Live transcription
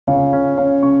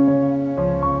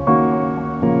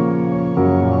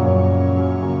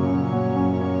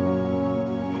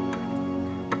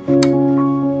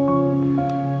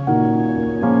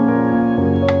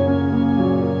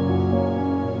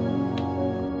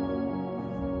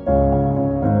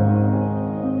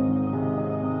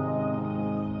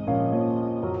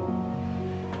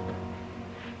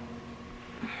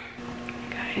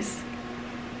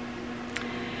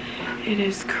It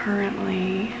is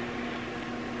currently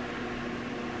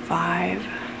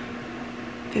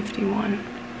 5:51,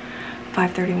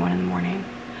 5:31 in the morning.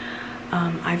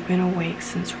 I've been awake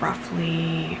since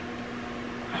roughly,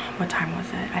 what time was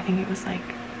it? I think it was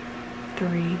like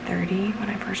 3:30 when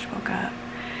I first woke up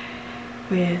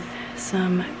with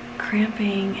some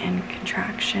cramping and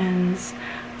contractions.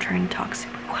 I'm trying to talk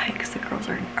super quiet because the girls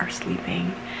are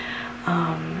sleeping.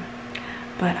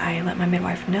 But I let my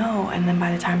midwife know, and then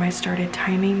by the time I started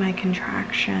timing my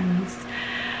contractions,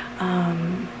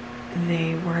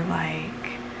 they were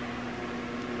like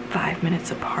 5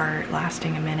 minutes apart,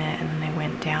 lasting a minute, and then they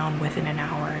went down within an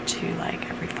hour to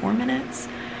like every 4 minutes.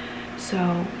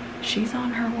 So she's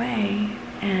on her way,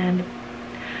 and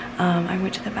I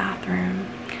went to the bathroom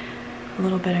a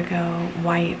little bit ago,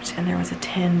 wiped, and there was a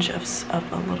tinge of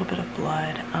a little bit of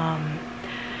blood.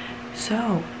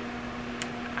 So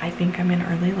I think I'm in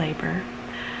early labor.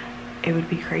 It would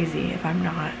be crazy if I'm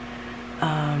not.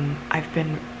 I've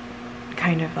been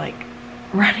kind of like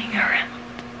running around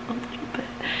a little bit.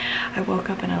 I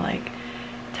woke up and I like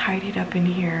tidied up in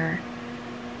here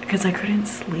because I couldn't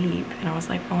sleep, and I was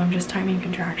like, well, I'm just timing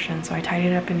contractions. So I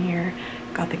tidied up in here,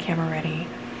 got the camera ready,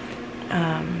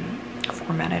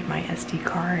 formatted my SD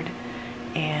card,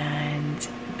 and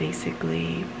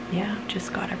basically, yeah,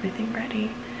 just got everything ready.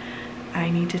 I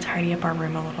need to tidy up our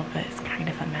room a little bit. It's kind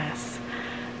of a mess.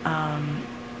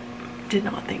 Did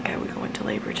not think I would go into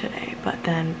labor today, but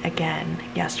then again,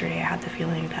 yesterday I had the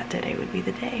feeling that today would be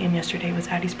the day, and yesterday was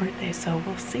Addie's birthday, so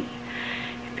we'll see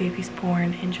if baby's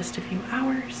born in just a few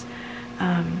hours.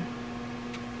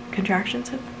 Contractions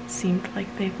have seemed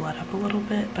like they've let up a little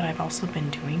bit, but I've also been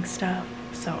doing stuff,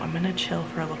 so I'm gonna chill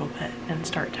for a little bit and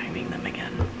start timing them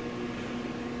again.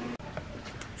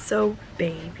 So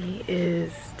baby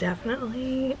is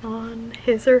definitely on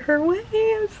his or her way.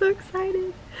 I'm so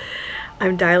excited.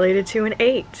 I'm dilated to an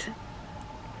 8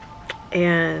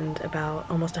 and about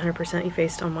almost 100%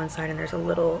 effaced on one side, and there's a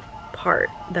little part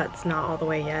that's not all the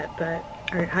way yet, but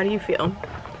all right, how do you feel?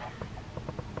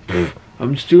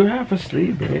 I'm still half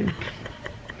asleep, babe.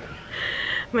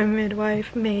 My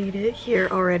midwife made it here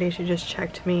already. She just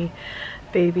checked me.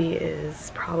 Baby is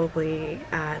probably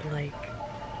at like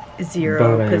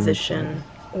 0 position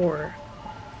or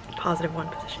 +1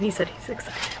 position. He said he's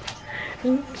excited.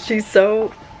 She's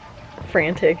so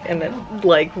frantic and then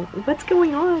like, what's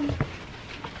going on?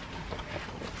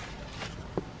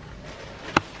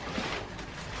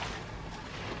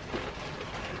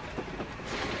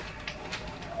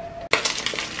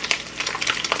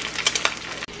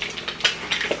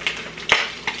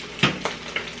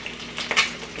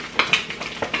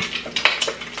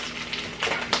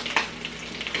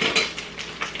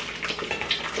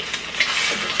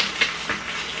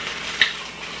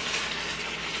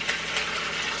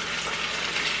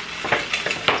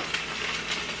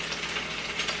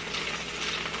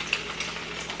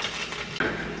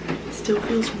 Still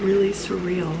feels really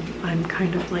surreal. I'm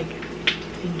kind of like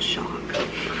in shock.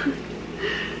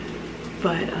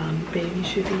 But baby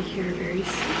should be here very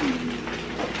soon.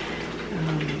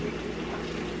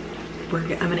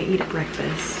 I'm gonna eat at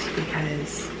breakfast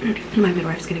because my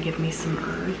midwife's gonna give me some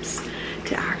herbs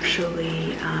to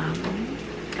actually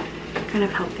kind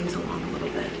of help things along a little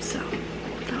bit, so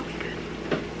that'll be good.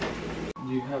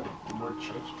 Do you have more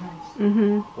chips, guys?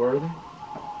 Mm-hmm. Where are they?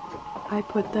 I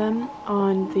put them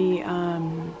on the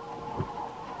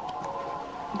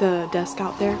desk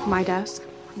out there, my desk.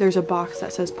 There's a box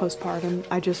that says postpartum.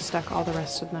 I just stuck all the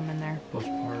rest of them in there.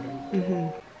 Postpartum? Mm-hmm.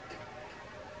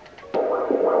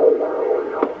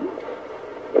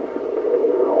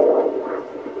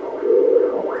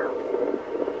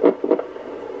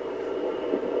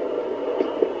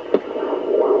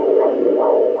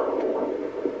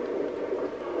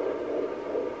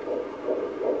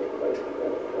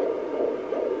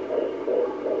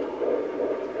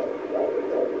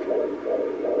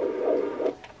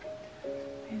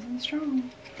 Strong.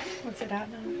 What's it at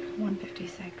now?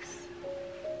 156.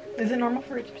 Is it normal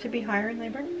for it to be higher in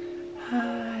labor?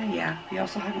 Yeah. We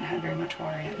also haven't had very much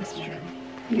water yet this morning.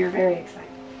 You're very excited.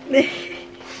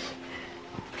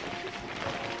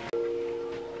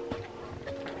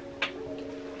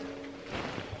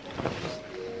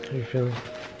 How you feeling?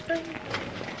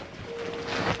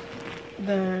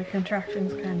 The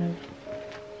contractions kind of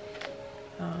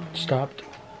stopped.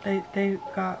 They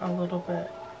got a little bit.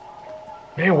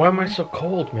 Man, why am I so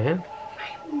cold, man?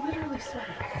 I'm literally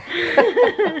sweating.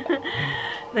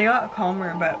 They got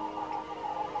calmer, but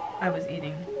I was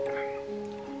eating.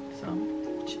 So,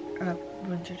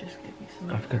 wouldn't you just give me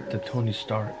some? I've got the Tony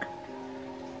Stark.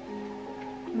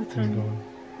 The Tony. Going.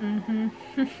 Mm-hmm.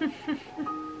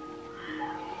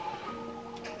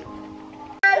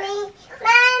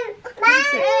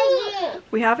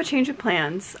 We have a change of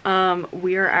plans.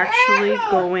 We are actually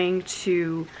going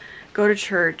to go to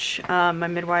church. My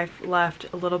midwife left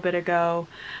a little bit ago.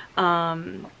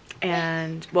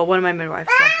 And, well, one of my midwives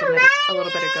left a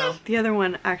little bit ago. The other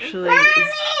one actually is...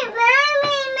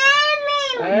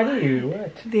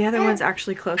 The other one's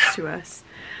actually close to us.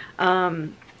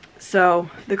 So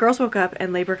the girls woke up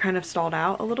and labor kind of stalled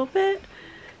out a little bit.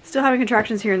 Still having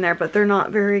contractions here and there, but they're not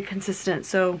very consistent.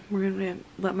 So we're gonna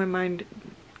let my mind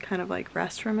kind of like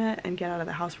rest from it and get out of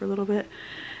the house for a little bit.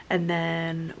 And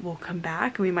then we'll come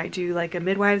back and we might do like a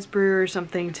midwives brew or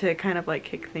something to kind of like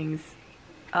kick things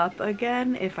up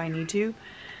again if I need to.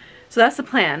 So that's the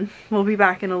plan. We'll be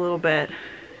back in a little bit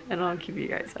and I'll keep you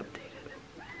guys updated.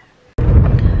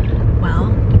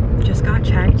 Well, just got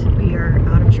checked. We are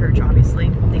out of church, obviously.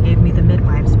 They gave me the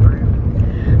midwives brew.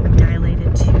 I'm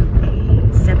dilated to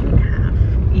a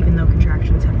 7.5, even though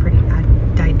contractions have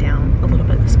died down a little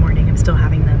bit this morning. I'm still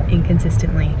having them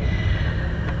inconsistently.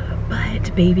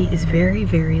 But baby is very,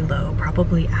 very low,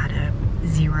 probably at a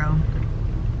 0.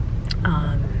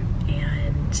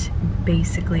 And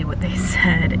basically what they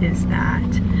said is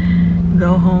that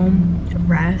go home,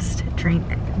 rest, drink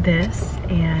this,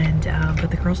 and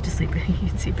put the girls to sleep. You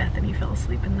can see Bethany fell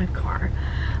asleep in the car.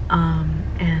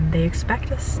 And they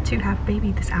expect us to have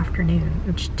baby this afternoon,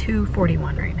 which is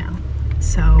 2:41 right now.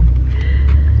 So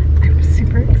I'm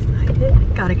super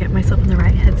excited. Gotta get myself in the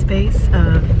right headspace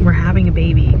of we're having a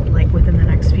baby like within the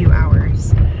next few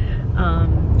hours.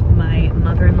 My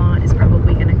mother-in-law is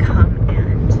probably gonna come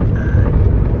and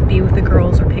be with the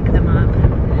girls or pick them up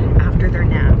after their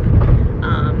nap,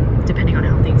 depending on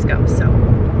how things go. So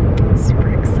super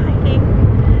exciting.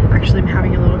 Actually, I'm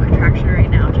having a little contraction right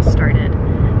now. Just started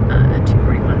at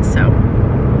 2:41. So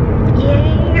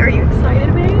yay! Are you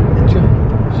excited, babe?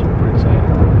 Super excited.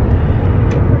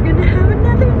 We're gonna have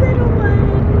another little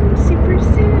one super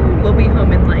soon. We'll be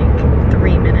home in like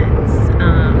 3 minutes,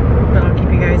 but I'll keep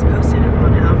you guys posted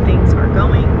on how things are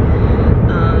going.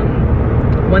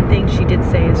 One thing she did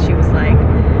say is she was like,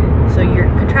 so your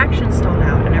contractions stalled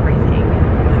out and everything.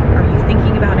 Are you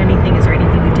thinking about anything? Is there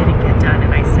anything you didn't get done?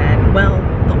 And I said, well,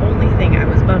 the only thing I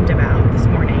was bummed about this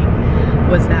morning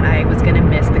was that I was gonna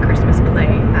miss the Christmas play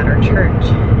at our church.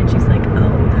 And she's like,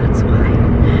 oh, that's why.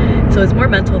 So it's more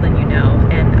mental than you know.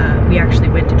 And we actually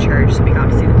went to church, so we got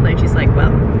to see the play. And she's like,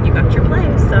 well, you got your play,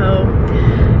 so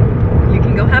you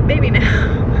can go have baby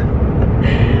now.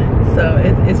 So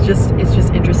it's just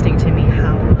interesting to me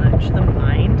how much the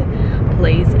mind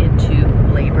plays into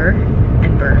labor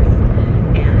and birth,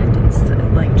 and it's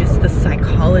like just the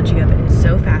psychology of it is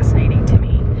so fascinating to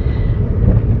me.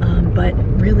 But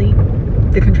really,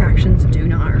 the contractions do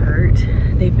not hurt.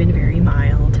 They've been very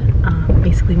mild.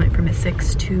 Basically went from a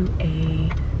 6 to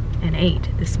an 8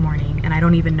 this morning, and I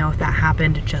don't even know if that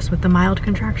happened just with the mild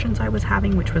contractions I was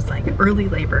having, which was like early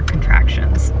labor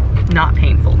contractions, not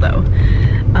painful though.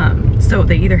 So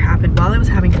they either happened while I was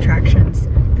having contractions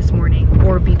this morning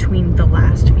or between the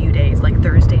last few days, like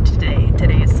Thursday to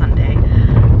today is Sunday.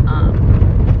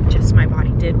 Just my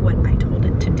body did what I told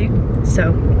it to do.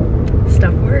 So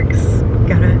stuff works.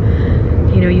 Gotta,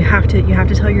 you know, you have to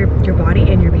tell your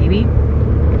body and your baby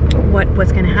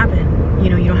what's gonna happen. You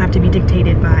know, you don't have to be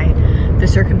dictated by the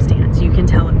circumstance. You can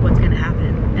tell it what's gonna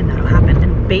happen, and that'll happen.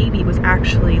 And baby was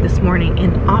actually this morning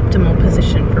in optimal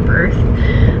position for birth.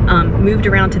 Moved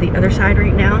around to the other side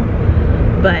right now,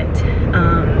 but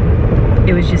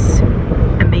it was just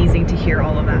amazing to hear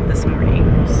all of that this morning.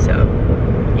 So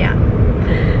yeah,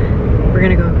 we're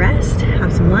gonna go rest,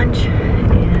 have some lunch,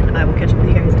 and I will catch up with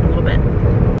you guys in a little bit.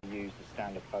 Use the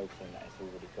standard focusing that it's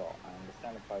already got, and the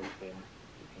standard focusing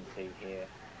you can see here,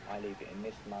 I leave it in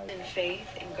this mode. In faith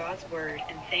in God's word,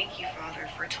 and thank you, Father,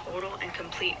 for total and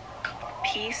complete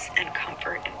peace and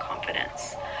comfort and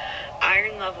confidence.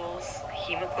 Iron levels,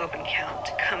 hemoglobin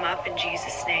count, come up in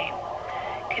Jesus' name.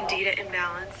 Candida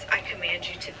imbalance, I command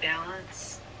you to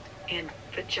balance. And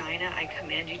vagina, I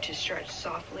command you to stretch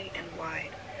softly and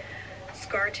wide.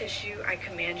 Scar tissue, I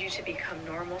command you to become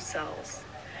normal cells.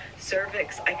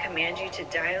 Cervix, I command you to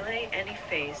dilate and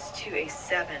efface to a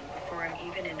 7 before I'm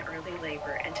even in early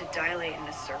labor, and to dilate in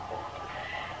a circle.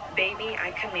 Baby,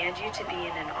 I command you to be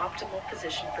in an optimal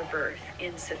position for birth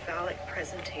in cephalic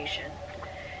presentation.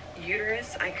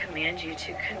 Uterus, I command you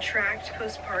to contract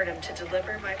postpartum to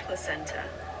deliver my placenta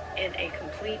in a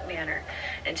complete manner,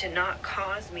 and to not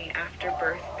cause me after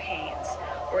birth pains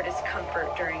or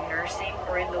discomfort during nursing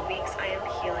or in the weeks I am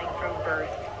healing from birth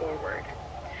forward.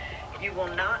 You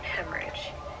will not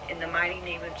hemorrhage in the mighty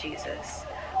name of Jesus.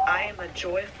 I am a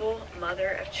joyful mother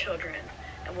of children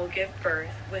and will give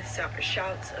birth with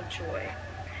shouts of joy.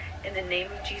 In the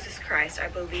name of Jesus Christ, I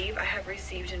believe I have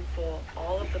received in full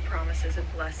all of the promises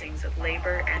and blessings of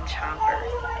labor and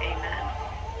childbirth. Amen.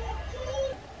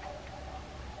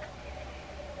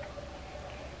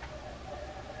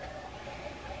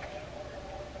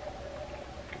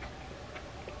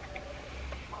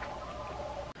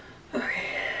 Okay,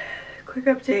 quick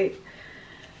update.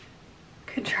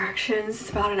 Contractions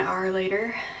about an hour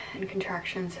later, and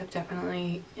contractions have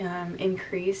definitely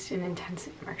increased in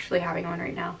intensity. I'm actually having one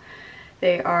right now.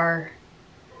 They are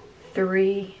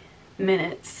 3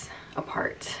 minutes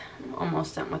apart. I'm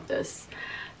almost done with this.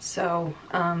 So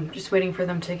just waiting for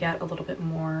them to get a little bit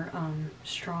more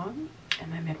strong, and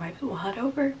my midwife will head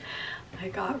over. I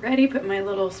got ready, put my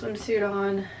little swimsuit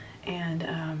on,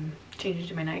 and changed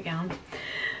into my nightgown.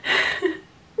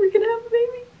 We're gonna have a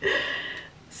baby.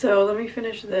 So let me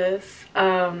finish this.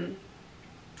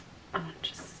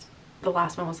 Just the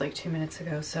last one was like 2 minutes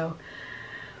ago, so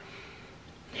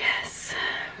yes,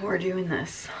 we're doing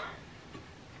this.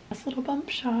 This little bump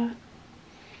shot.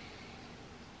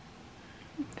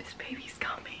 This baby's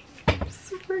coming. I'm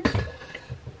super excited.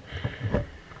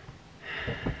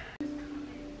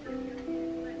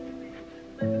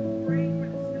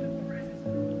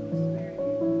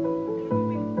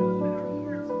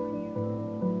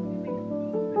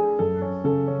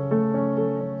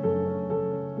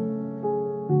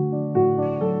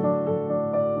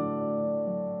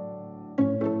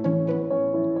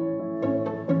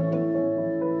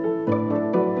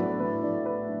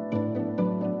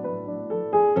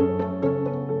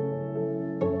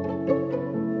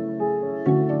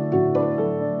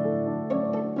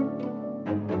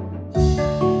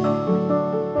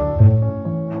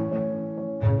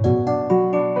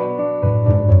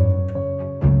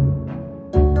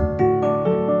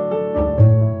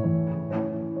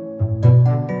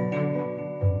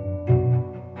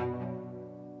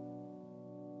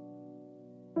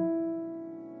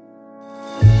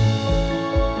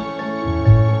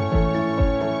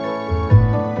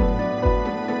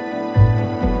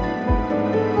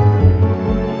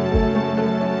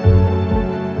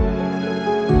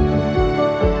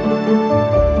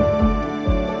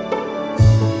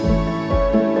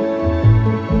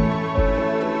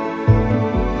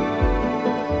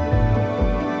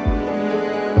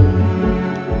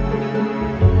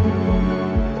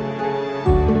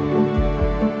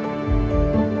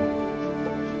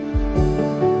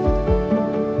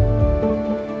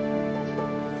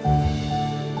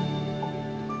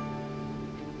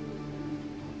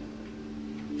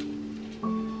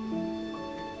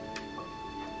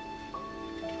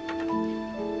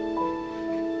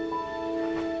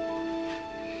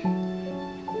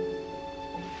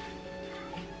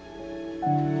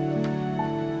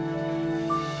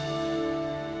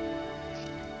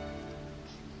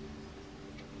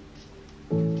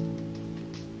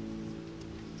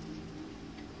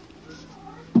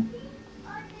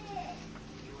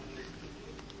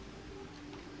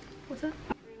 What's that?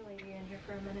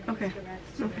 Okay.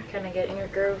 Okay. Kind of get in your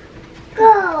groove.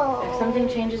 Go. If something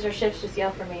changes or shifts, just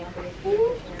yell for me.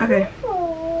 Okay.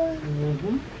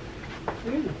 Mm-hmm.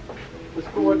 Yeah. Let's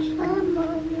go watch.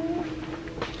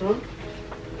 Huh?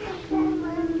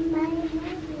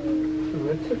 Oh,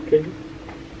 that's okay.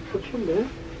 What's wrong there?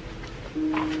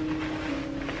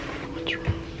 What's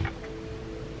wrong?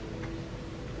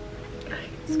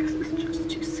 It's because it's just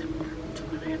too similar to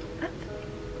what I have.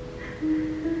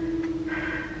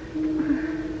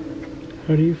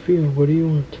 How do you feel? What do you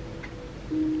want?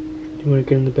 Do you want to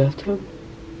get in the bathtub?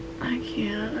 I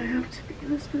can't. I have to be in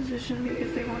this position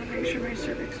because they want to make sure my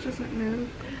cervix doesn't move.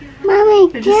 Mommy,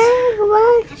 It's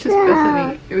just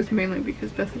Bethany. It was mainly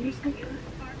because Bethany was like that.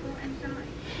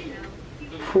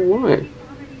 For what?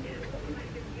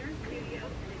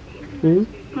 Hmm?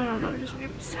 I don't know. It just made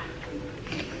me sad.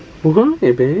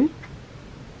 Why, babe?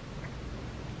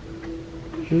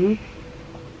 Hmm?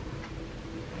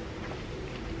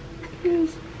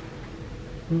 Yes.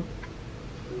 Hmm?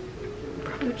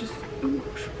 Probably just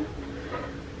emotional.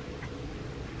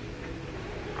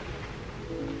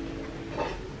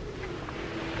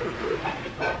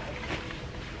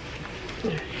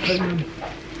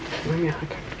 Bring me a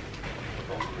hug.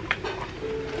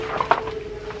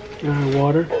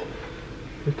 Water.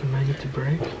 Recommend it to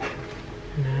break.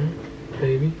 Now,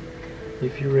 baby,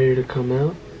 if you're ready to come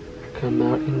out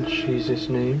in Jesus'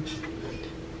 name.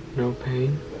 No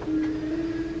pain.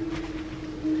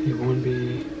 It won't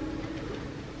be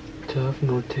tough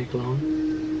nor take long.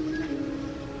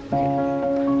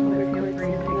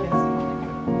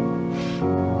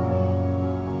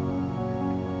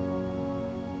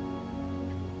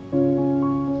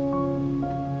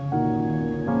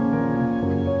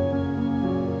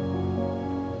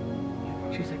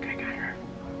 She's like, I got her.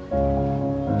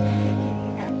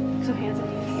 So hands and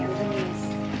knees. Hands and knees.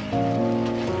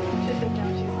 Just sit down,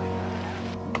 she's like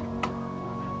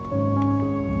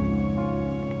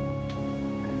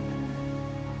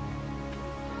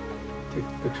Take a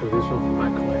picture of this one for my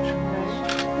collection.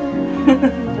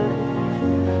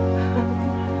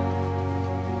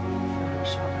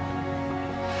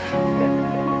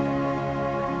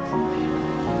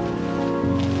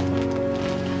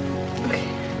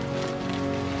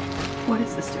 What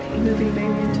is this doing? Moving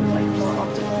baby into like more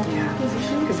optimal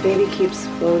position? Because baby keeps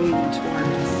floating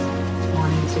towards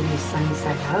wanting to be sunny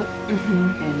side up.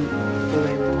 And the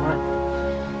way we want,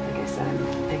 like I said, I'm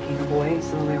picking a boy,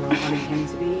 so the way we're wanting him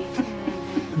to be.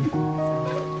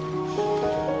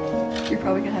 You're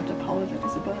probably gonna have to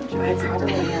apologize a bunch. I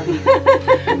probably am.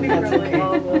 We That's probably okay.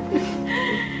 all will be.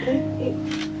 It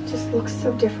just looks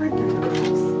so different than the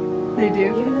girls. They do?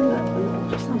 Even in the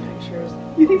ultrasound pictures.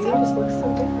 You think It so? just looks so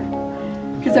different.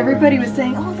 Because everybody was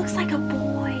saying, oh, it looks like a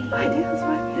boy. I did, that's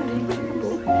why I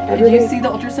did. Did you see the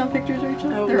ultrasound pictures,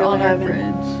 Rachel? Oh, They're no, on I our haven't.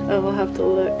 fridge. Oh, we'll have to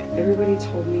look. Everybody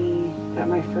told me that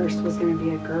my first was going to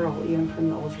be a girl, even from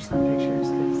the ultrasound pictures,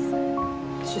 because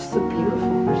it's just so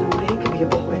beautiful. There's no way it could be a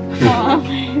boy. Oh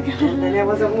my god. And then it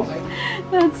was a boy.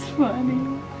 That's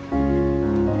funny.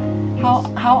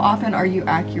 How often are you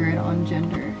accurate on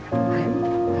gender? I'm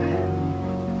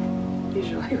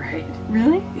usually right.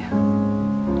 Really? Yeah.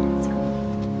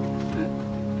 But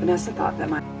Vanessa thought that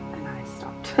and I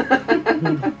stopped. My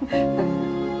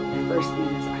first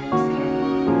name is Iris K.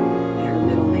 And her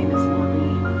middle name is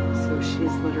Maureen, so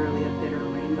she's literally a bitter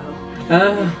rainbow.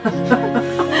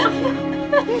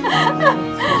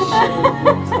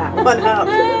 That one up.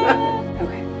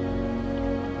 Okay.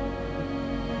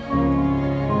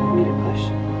 Need a push.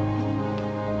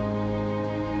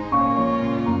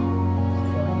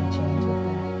 Feeling the change with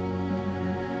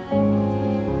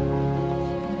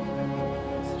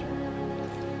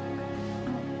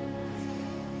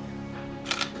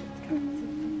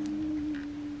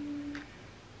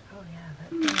Oh yeah, that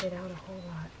thinned it out a whole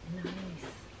lot. Nice.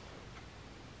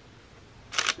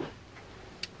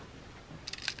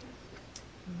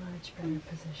 Much better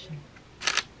position.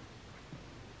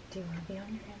 Do you want to be on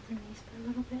your hands and knees for a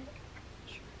little bit?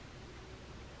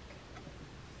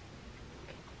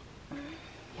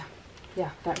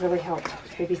 Yeah, that really helped.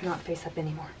 Baby's not face up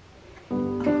anymore.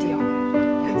 Good deal.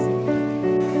 Yes.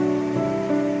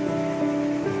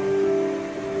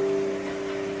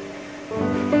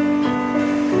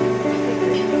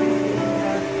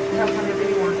 Whatever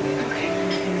you want. Okay.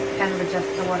 You can kind of adjust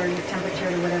the water temperature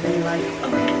to whatever you like.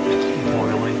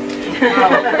 Boiling.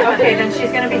 Oh, okay, then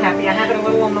she's gonna be happy. I have it a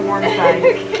little on the warm side.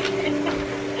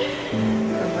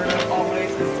 Roberta always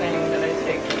is saying that I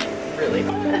take really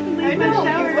hot. I know.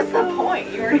 What's the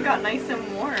point? You already got nice and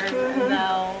warm.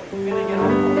 Now you're gonna get all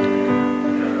cold.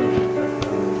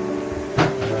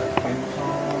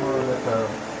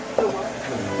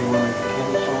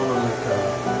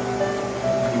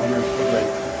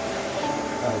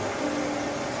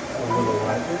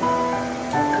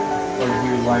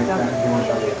 Like that, you want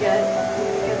to Get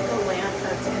the lamp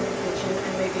that's in the kitchen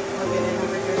and maybe plug it in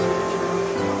over here so that you're on the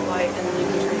top light, and then you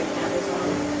can turn the candles on.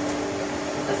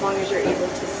 As long as you're able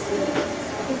to see.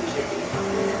 I think you should be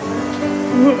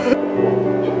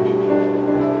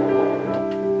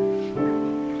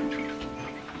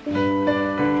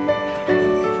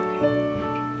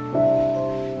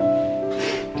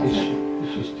Is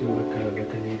she still like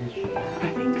a native? I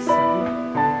think so.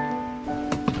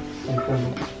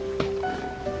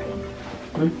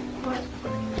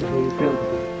 How do you feel?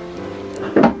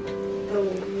 The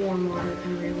warm water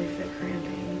can really fit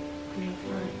cramping in the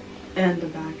front and the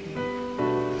back ache.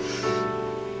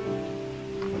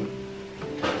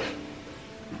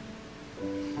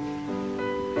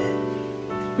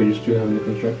 But you still having the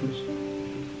contractions?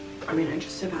 I mean, I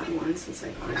just have had one since I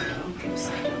got it though. I've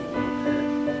slept down a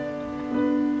little bit.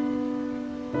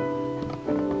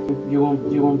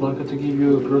 You want Blanca to give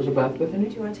you a girls a bath, Bethany?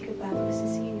 Do you want to take a bath with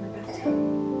Sissy in your bathtub?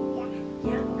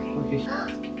 Yeah, okay.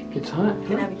 Okay. It's hot.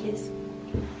 Can I have a kiss?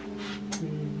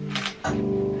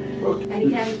 Okay. Daddy,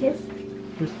 can I have a kiss?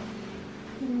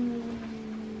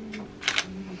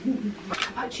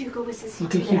 How about you go with Sissy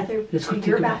Okay, to the here. other, Let's go to take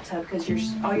your a bath. bathtub because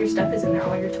all your stuff is in there,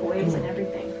 all your toys and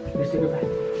everything. Let's take a bath.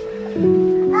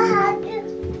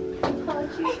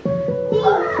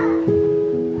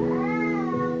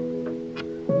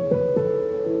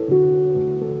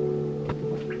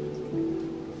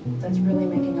 That's really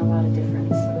making a lot of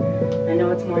difference. I know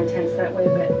it's more intense that way,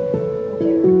 but we'll get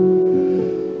her.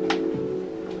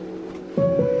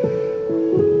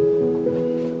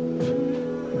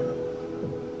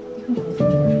 You can always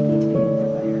enjoy if you need to be in there.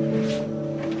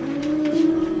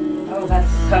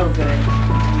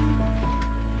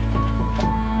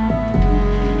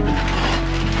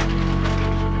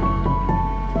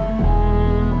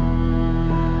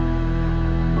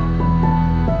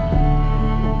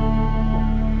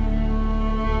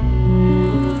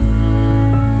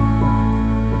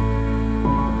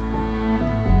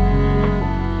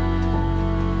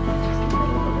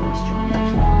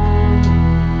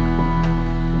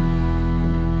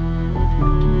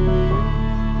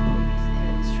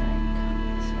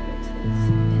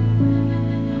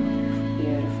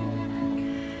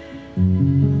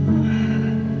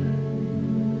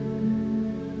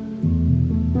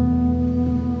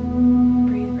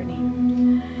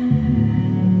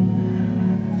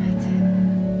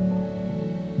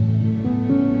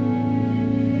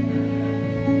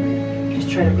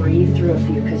 through a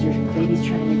few because your baby's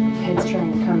head's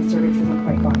trying to come, cervix isn't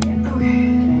quite gone yet. Okay.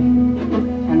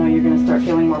 I know you're gonna start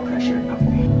feeling more pressure. But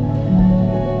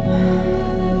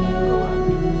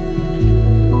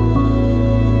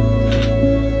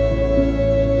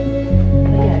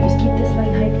yeah, just keep this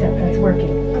leg hiked up. That's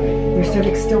working. Your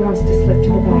cervix still wants to slip to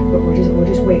the back, but we'll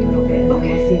just wait a little bit and then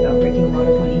we'll see about breaking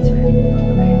water when he's ready.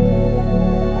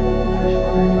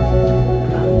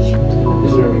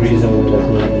 Is there a reason why that's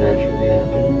not naturally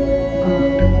happening?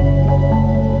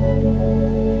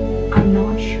 I'm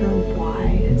not sure why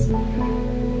it's not.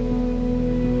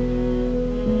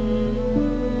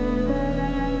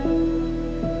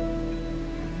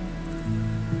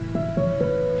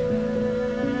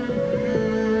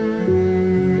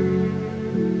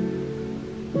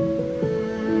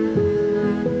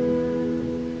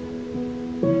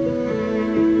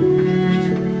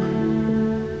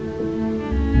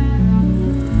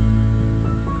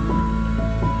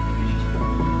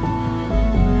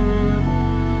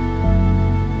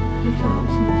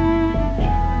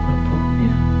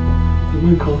 Am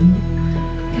I calling you?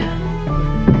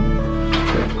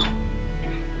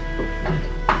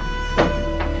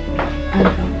 I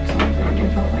felt something. It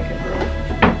felt like it broke.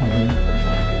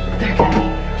 Okay.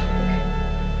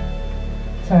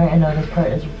 Sorry, I know this part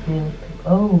is really.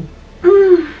 Oh.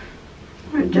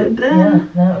 I did that.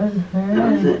 Yeah, that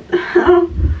was it.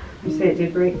 You say it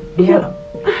did break? Yeah.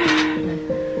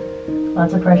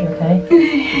 Lots of pressure, okay?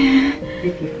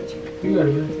 If you can check. You got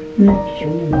it, man.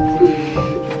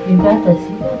 You got this,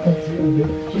 you got this.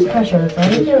 Just pressure, that's all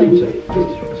you're doing.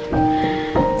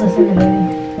 Listen to baby.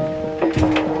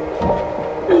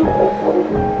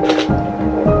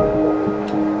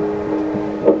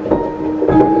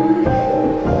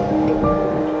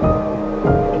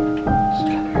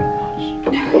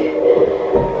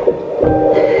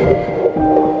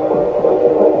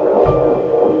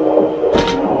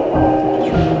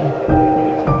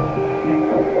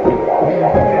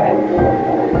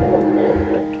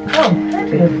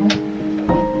 Beautiful.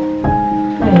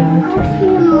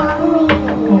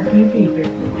 Oh, baby.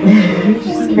 You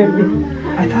just scared me.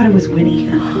 I thought it was Winnie. You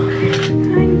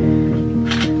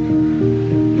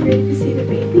ready to see the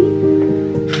baby?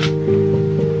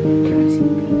 Do you want to see the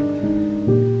baby?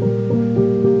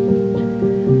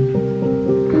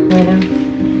 Right now,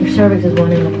 your cervix is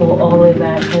wanting to pull all the way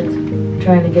back. It's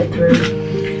trying to get through.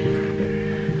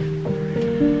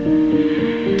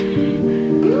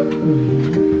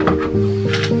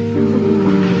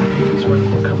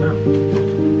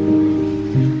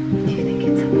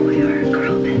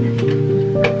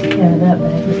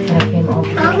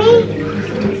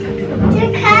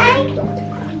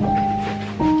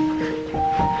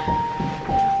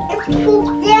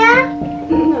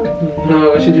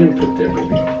 No, she didn't put there,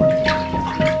 baby.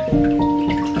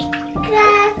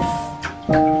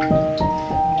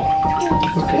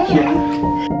 Okay, yeah.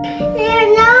 There are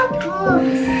no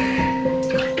poops.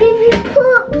 Baby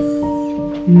poops.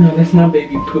 No, that's not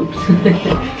baby poops.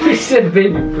 You said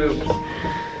baby poops.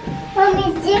 Mommy,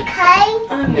 is she okay?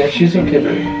 Yeah, she's okay,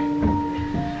 baby.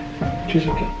 She's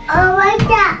okay. Oh, like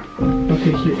that.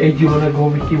 Okay, here. Hey, do you wanna go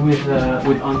over here with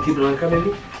Auntie Blanca,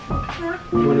 baby?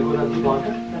 You wanna go with Auntie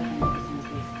Blanca?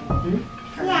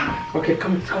 Yeah. Okay,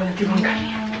 come, let's go with Auntie Blanca.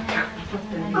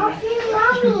 Oh, see,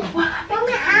 Mommy.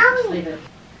 Mommy, owie.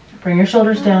 Bring your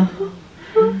shoulders down.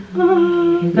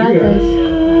 You got this.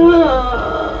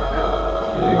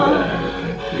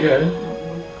 You got it.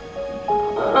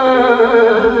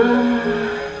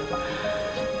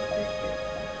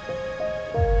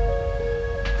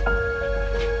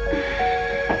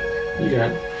 You got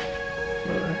it.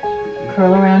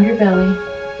 Curl around your belly.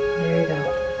 There you go.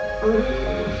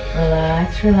 Relax,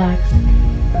 relax.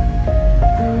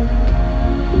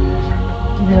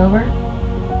 Is it over?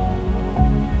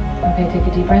 Okay, take a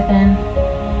deep breath in.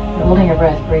 You're holding your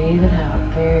breath. Breathe it out.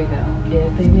 There you go.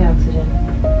 Give baby oxygen.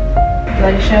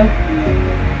 Let it show.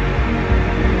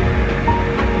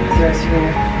 Is the rest of your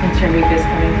internal mucus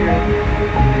coming through?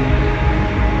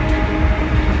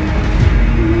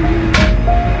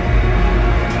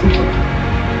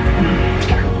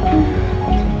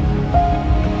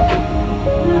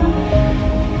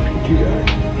 You got it.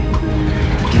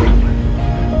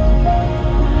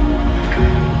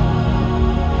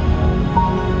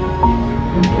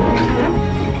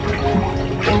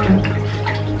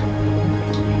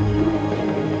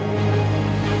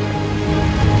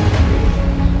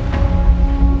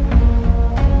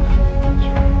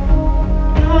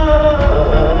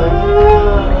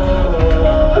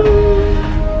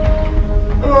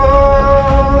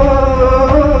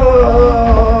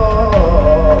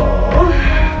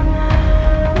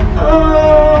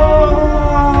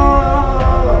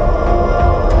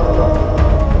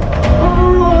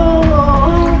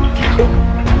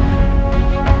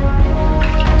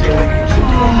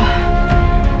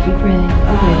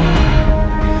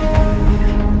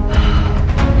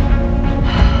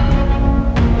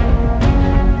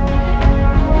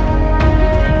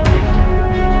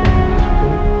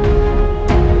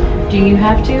 Do you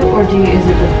have to, or is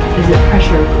it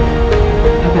pressure?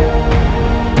 Okay.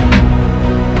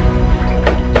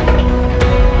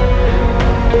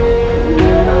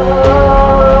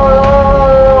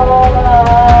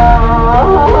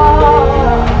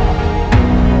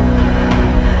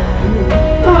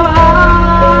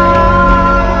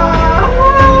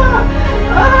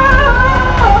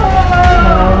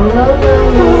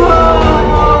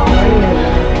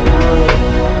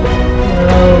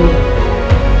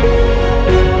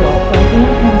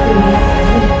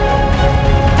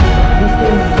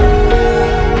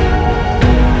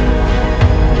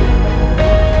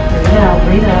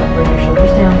 Breathe out, bring your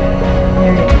shoulders down.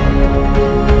 There you go.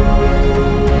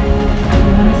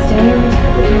 You want to stay in this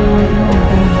position while you're on the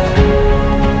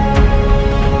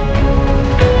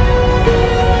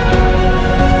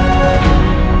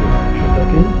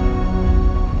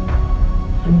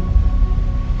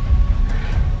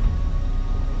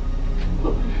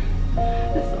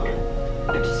It's not.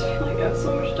 I just feel like I have so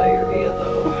much diarrhea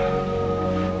though.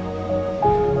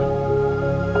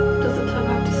 Does the tub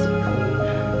have to stay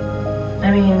clean? I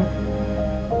mean,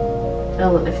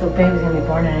 if the baby's gonna be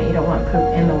born in it, you don't want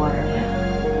poop in the water.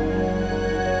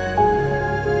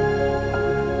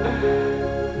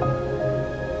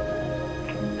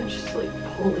 I'm just like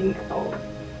pulling out.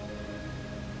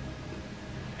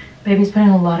 Baby's putting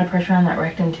a lot of pressure on that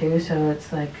rectum too, so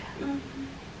it's like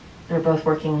they're both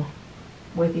working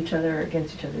with each other or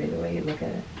against each other, either way you look at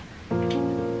it.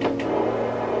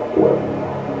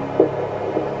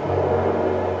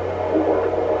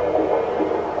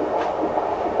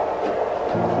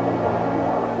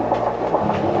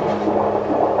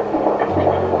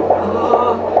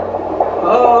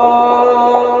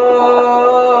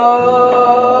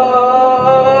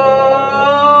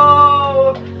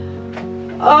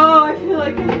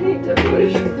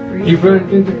 You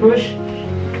need to push?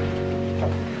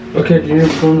 Okay, do you need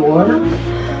to go in the water?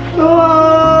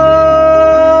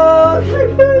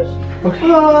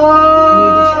 Okay.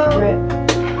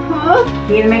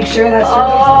 You need to make sure that's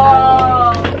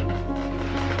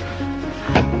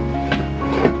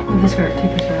Move the skirt,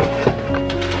 take the skirt.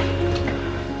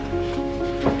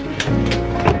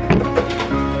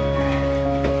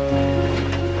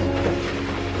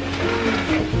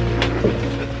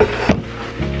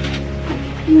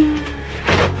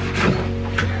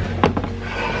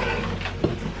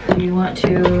 You want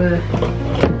to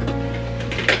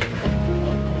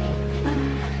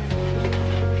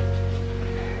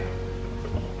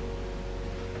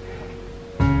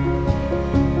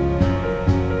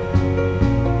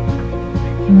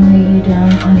can we lay you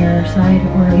down on your side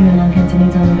or even on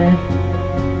Kentonese on the bed?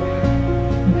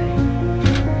 Okay.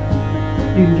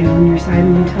 You can get on your side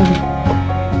in the tub.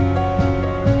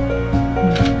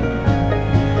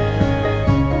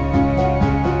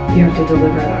 You have to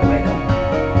deliver that way though.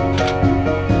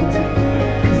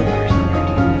 Because of the person that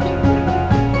you're doing your tub.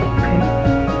 Okay?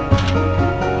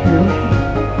 You're okay.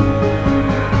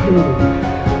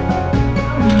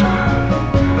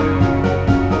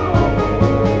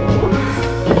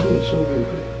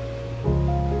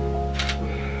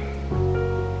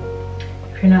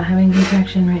 If you're not having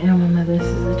contraction right now, Mama, this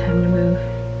is the time to move.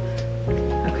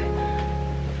 Okay.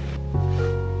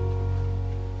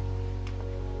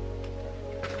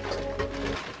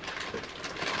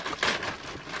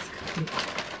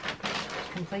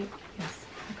 Complete? Yes.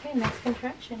 Okay, next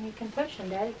contraction. You can push and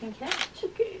Daddy can catch.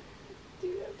 Okay. Do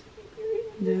you have to be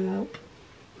period? No.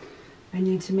 I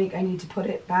need to put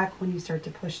it back when you start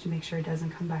to push to make sure it doesn't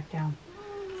come back down.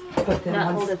 But then Not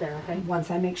once, hold it there, okay?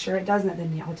 once I make sure it doesn't,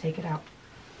 then I'll take it out.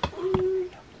 Go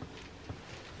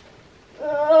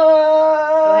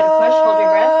ahead and push. Hold your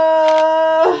breath.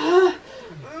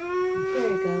 There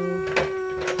you go.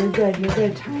 You're good. You're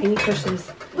good. Tiny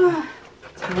pushes.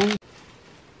 Tiny.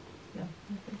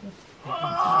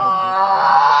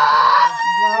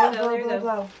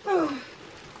 Blow.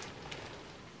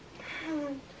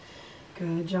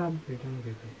 Good job. You're doing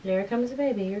good, baby. There comes the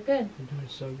baby. You're good. You're doing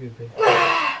so good, baby.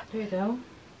 There you go.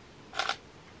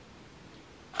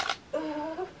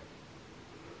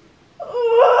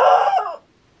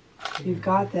 You've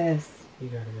got this. You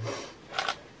got it, baby.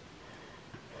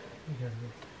 You got it,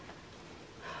 baby.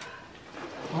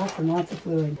 Awesome. Lots of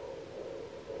fluid.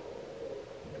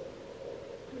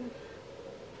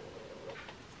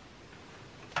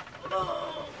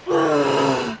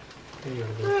 There you go,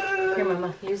 baby. Here,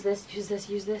 Mama. Use this,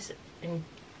 and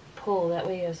pull. That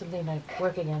way you have something to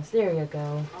work against. There you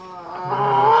go.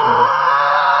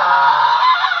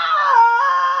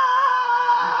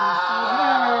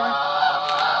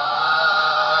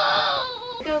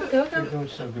 Go. You're doing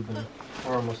so good, baby.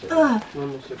 We're almost there. We're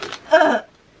almost there, baby.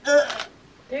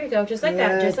 There you go, just like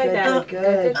that, just like that.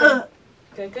 Good. Good.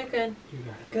 You got it.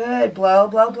 Good. Blow,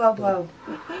 blow, blow, blow.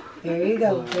 There you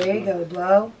go. There you go.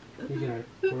 Blow. You got it.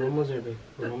 We're almost there, babe.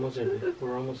 We're almost there, babe.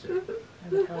 We're almost there.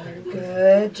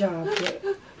 Good job.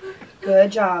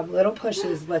 Good job. Little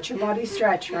pushes. Let your body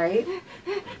stretch, right?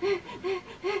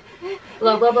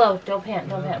 Blow, blow, blow. Don't pant,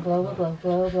 don't pant. Blow, blow, blow,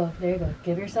 blow, blow. There you go.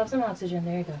 Give yourself some oxygen.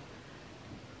 There you go.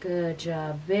 Good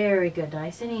job. Very good.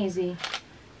 Nice and easy.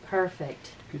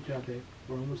 Perfect. Good job, babe.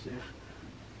 We're almost there.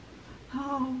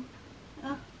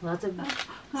 Lots of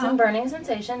some burning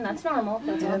sensation. That's normal.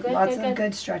 That's all good. Lots Good, of good.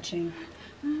 good stretching.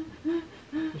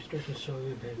 You're stretching so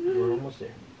good, babe. We're almost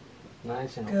there.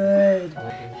 Nice and Good.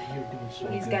 You're doing so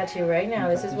He's good. got you right now.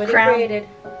 This is what he Crown. created.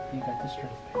 You got the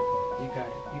strength, babe. You got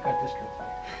it. You got the strength, babe.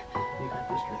 You got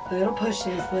the strength. Little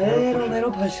pushes.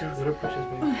 Little pushes. Little pushes,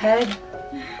 babe. Head.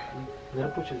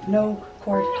 Little pushes. Babe. No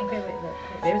cord. Okay, wait, look.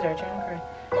 Baby's our turn to cry.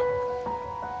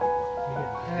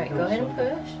 All right, go ahead and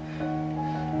push.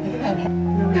 Here.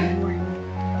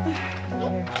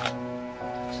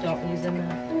 Just don't use them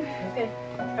now. Okay.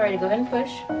 All right, go ahead and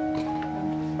push.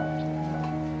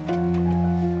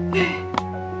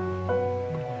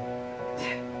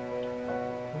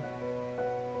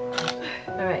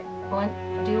 All right,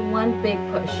 do one big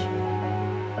push.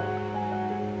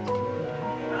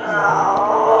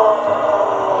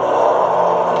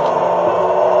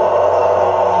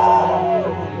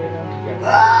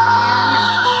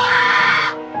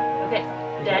 Okay,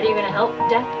 Daddy, you gonna help?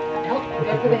 Dad, help.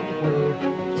 Grab the baby.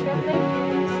 Just grab the baby.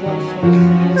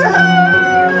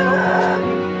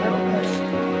 Little push.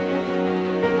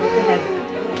 Look ahead.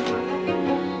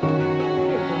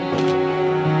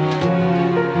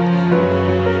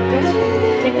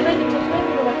 Take the baby, go back.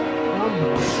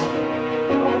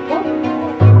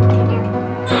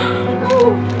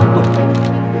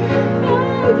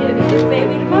 Oh, give your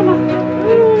baby to mama.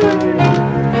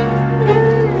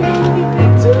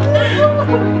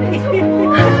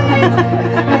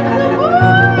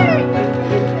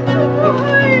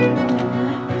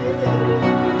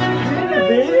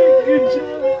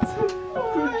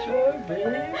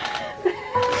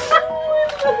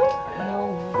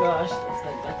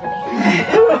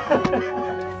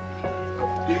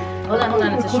 Hold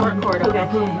on, it's a short cord, okay?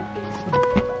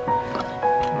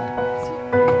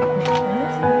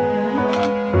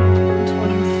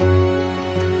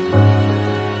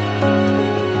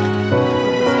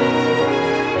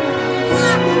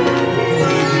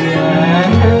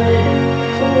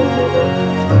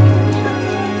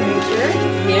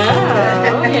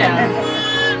 Yeah, oh yeah.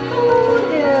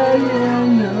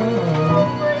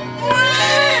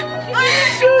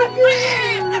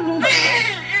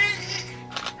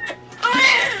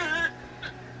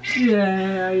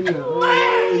 Yeah, I know.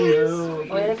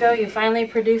 Way to go, you finally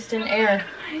produced an heir.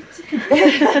 Went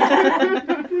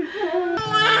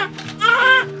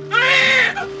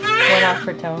off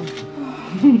for tone.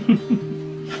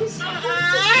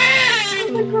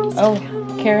 Oh,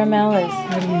 caramel is.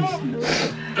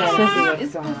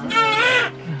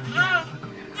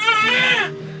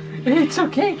 It's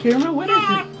okay, Caramel. What is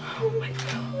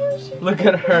it? Look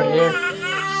at her hair.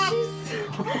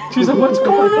 She's like, what's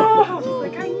going on?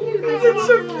 It's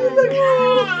so cute. Look at her.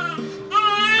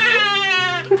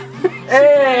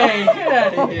 Hey, get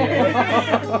out of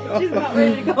here. She's not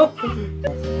ready to go.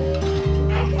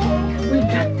 We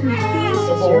got this.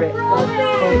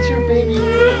 It's your baby.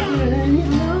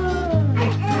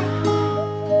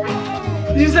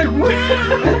 She's like, what?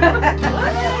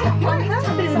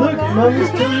 Look, Mommy's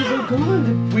tummies are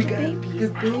gone. We got the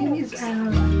babies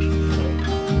out.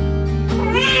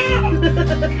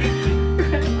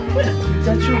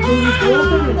 That's your baby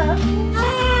brother.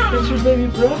 That's your baby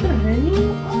brother, honey.